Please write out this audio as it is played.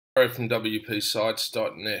From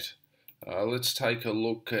WPSites.net. Let's take a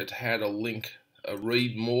look at how to link a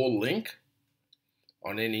read more link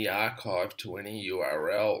on any archive to any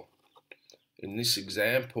URL. In this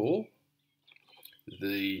example,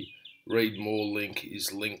 the read more link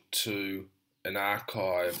is linked to an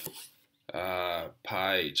archive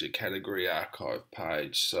page, a category archive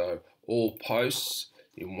page. So all posts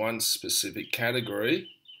in one specific category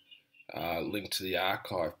link to the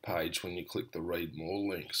archive page when you click the read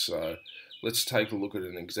more link. So let's take a look at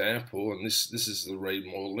an example, and this is the read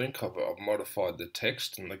more link. I've modified the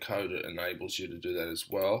text, and the code enables you to do that as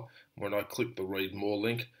well. When I click the read more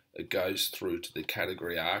link, it goes through to the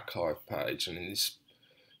category archive page, and in this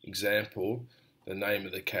example the name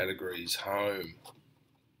of the category is home.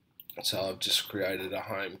 So I've just created a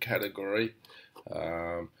home category,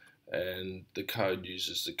 and the code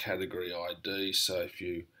uses the category ID. So if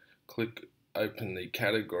you open the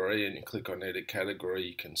category and you click on edit category,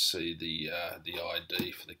 you can see the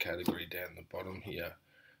ID for the category down the bottom here.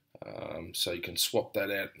 So you can swap that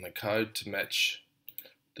out in the code to match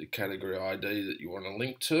the category ID that you want to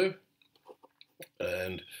link to,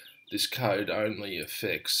 and this code only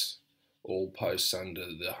affects all posts under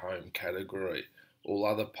the home category. All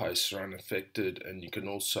other posts are unaffected, and you can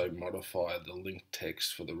also modify the link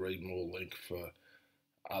text for the read more link for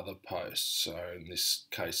other posts. So in this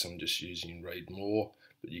case I'm just using read more,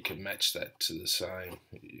 but you can match that to the same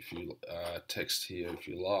if you text here if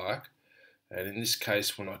you like. And in this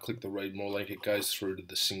case, when I click the read more link, it goes through to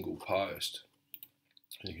the single post.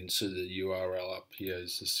 You can see the URL up here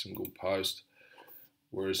is the single post,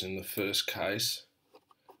 whereas in the first case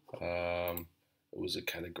it was a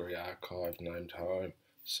category archive named home.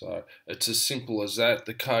 So it's as simple as that.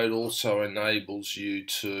 The code also enables you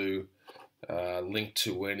to link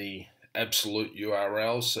to any absolute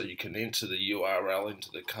URL, so you can enter the URL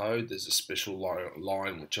into the code. There's a special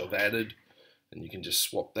line which I've added, and you can just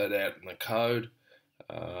swap that out in the code.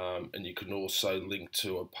 And you can also link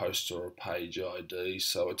to a post or a page ID,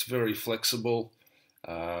 so it's very flexible.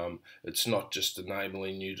 It's not just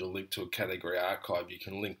enabling you to link to a category archive. You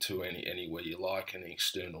can link to anywhere you like, any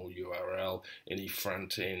external URL, any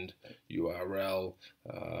front end URL,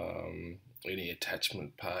 any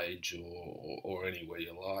attachment page, or anywhere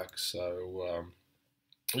you like. So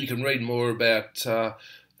you can read more about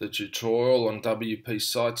the tutorial on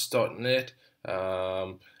WPSites.net,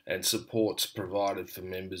 and support's provided for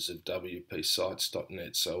members of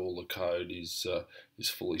WPSites.net. So all the code is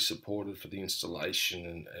fully supported for the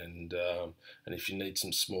installation, and if you need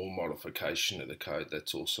some small modification of the code,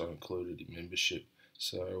 that's also included in membership.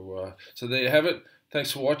 So there you have it.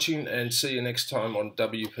 Thanks for watching, and see you next time on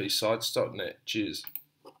WPSites.net. Cheers.